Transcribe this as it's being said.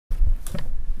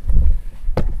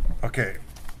Okay.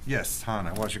 Yes,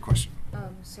 Hannah, what's your question?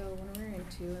 So when we were in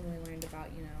 2 and we learned about,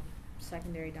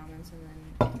 secondary dominance and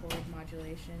then chord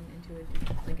modulation into a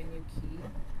new key,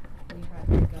 we had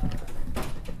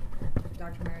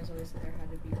Dr. Myers always said there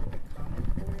had to be like a common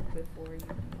chord before you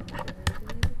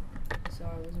modulated. So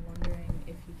I was wondering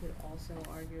if you could also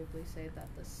arguably say that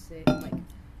the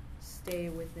stay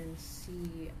within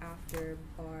C after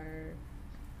bar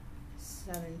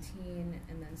 17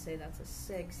 and then say that's a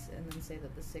 6 and then say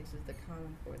that the 6 is the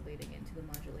common chord leading into the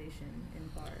modulation in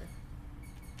bar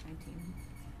 19.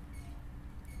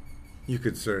 You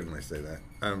could certainly say that.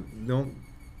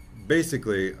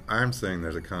 Basically, I'm saying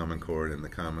there's a common chord, and the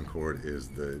common chord is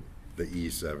the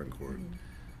E7 chord. Mm-hmm.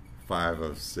 5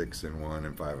 of 6 in one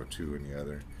and 5 of 2 in the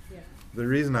other. Yeah. The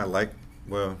reason I like, I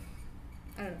don't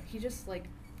know. He just I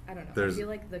don't know. I feel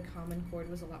like the common chord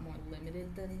was a lot more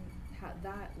limited than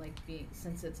that,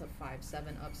 since it's a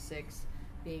 5/7 of 6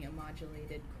 being a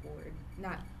modulated chord,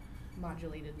 not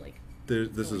modulated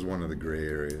this is one of the gray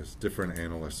areas. Different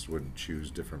analysts would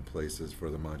choose different places for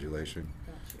the modulation.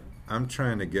 Gotcha. I'm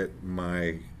trying to get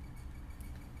I'm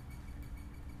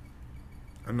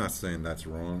not saying that's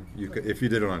wrong. If you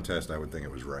did it on a test, I would think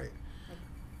it was right.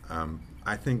 Okay.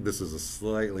 I think this is a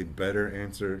slightly better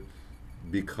answer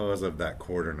because of that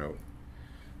quarter note.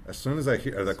 As soon as I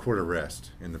hear that quarter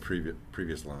rest in the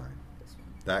previous line,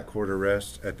 that quarter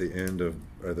rest at the end of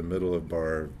or the middle of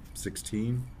bar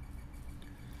 16,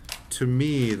 to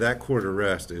me that quarter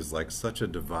rest is like such a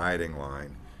dividing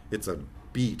line. It's a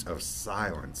beat of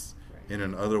silence in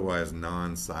an otherwise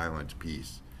non-silent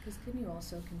piece. Because couldn't you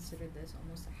also consider this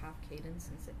almost a half cadence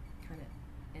since it kind of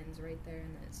ends right there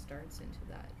and then it starts into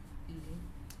that E?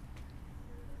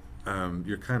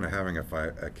 You're kind of having a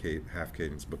half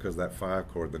cadence because that 5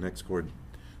 chord, the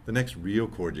next real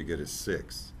chord you get is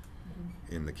 6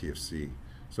 in the key of C.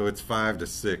 So it's 5 to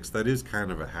 6. That is kind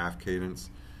of a half cadence.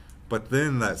 But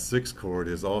then that 6 chord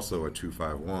is also a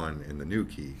 2-5-1 in the new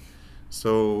key.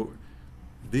 So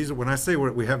when I say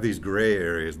we have these gray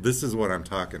areas, this is what I'm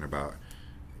talking about.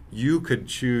 You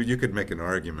could make an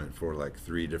argument for like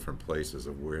 3 different places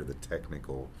of where the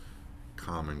technical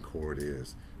common chord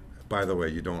is. By the way,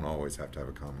 you don't always have to have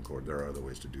a common chord. There are other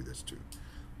ways to do this too.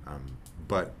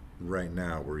 But right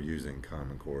now we're using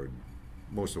common chord.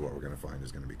 Most of what we're going to find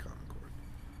is going to be common chord.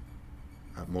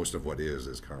 Most of what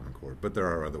is common chord, but there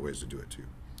are other ways to do it too.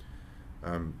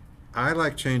 I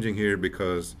like changing here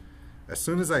because as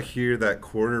soon as I hear that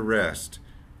quarter rest,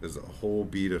 there's a whole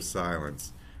beat of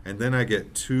silence, and then I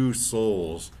get 2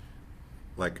 souls,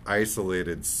 like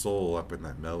isolated soul up in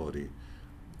that melody,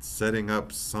 setting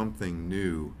up something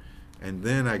new, and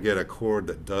then I get a chord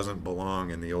that doesn't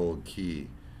belong in the old key.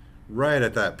 Right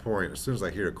at that point, as soon as I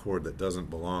hear a chord that doesn't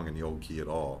belong in the old key at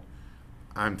all,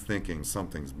 I'm thinking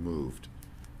something's moved.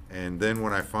 And then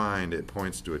when I find it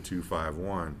points to a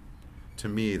 2-5-1, to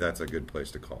me that's a good place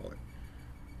to call it.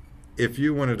 If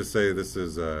you wanted to say this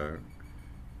is a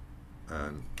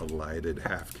elided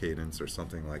half cadence or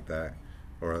something like that,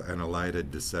 or an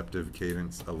elided deceptive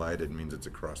cadence, elided means it's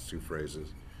across 2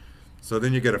 phrases. So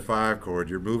then you get a 5 chord,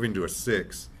 you're moving to a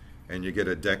 6, and you get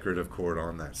a decorative chord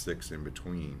on that 6 in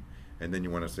between. And then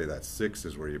you want to say that 6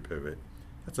 is where you pivot.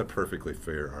 That's a perfectly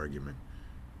fair argument.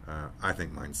 I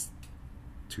think mine's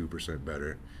 2%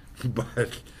 better,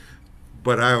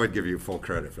 but I would give you full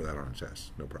credit for that on a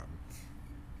test, no problem.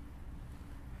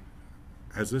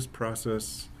 Has this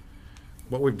process,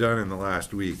 what we've done in the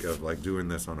last week of like doing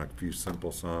this on a few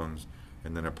simple songs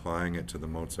and then applying it to the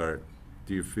Mozart,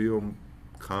 do you feel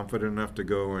confident enough to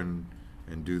go and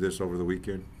do this over the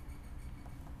weekend?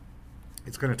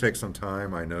 It's going to take some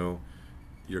time. I know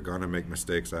you're going to make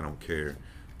mistakes. I don't care.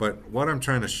 But what I'm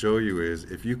trying to show you is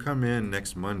if you come in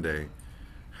next Monday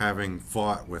having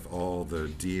fought with all the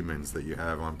demons that you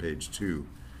have on page 2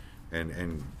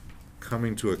 and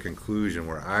coming to a conclusion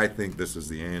where I think this is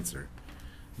the answer,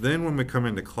 then when we come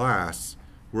into class,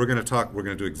 we're going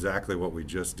to do exactly what we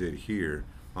just did here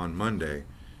on Monday,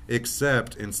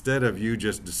 except instead of you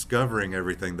just discovering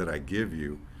everything that I give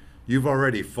you, you've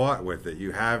already fought with it.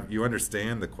 You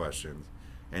understand the questions,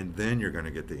 and then you're going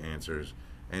to get the answers,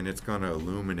 and it's going to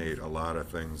illuminate a lot of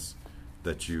things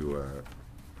that you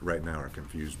right now are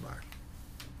confused by.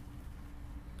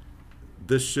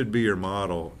 This should be your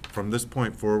model. From this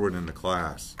point forward in the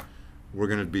class, we're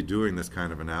going to be doing this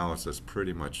kind of analysis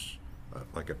pretty much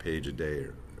like a page a day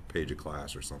or a page a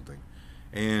class or something.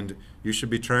 And you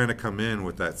should be trying to come in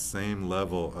with that same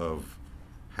level of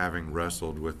having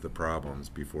wrestled with the problems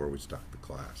before we start the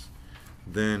class.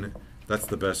 Then that's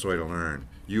the best way to learn.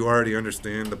 You already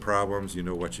understand the problems, you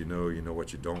know what you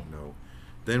don't know.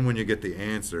 Then when you get the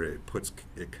answer,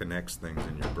 it connects things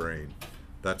in your brain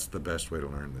That's the best way to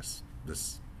learn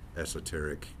this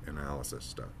esoteric analysis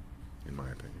stuff, in my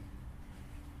opinion.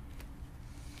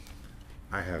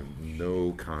 I have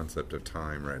no concept of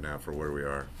time right now for where we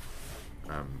are.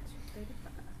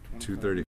 2:30.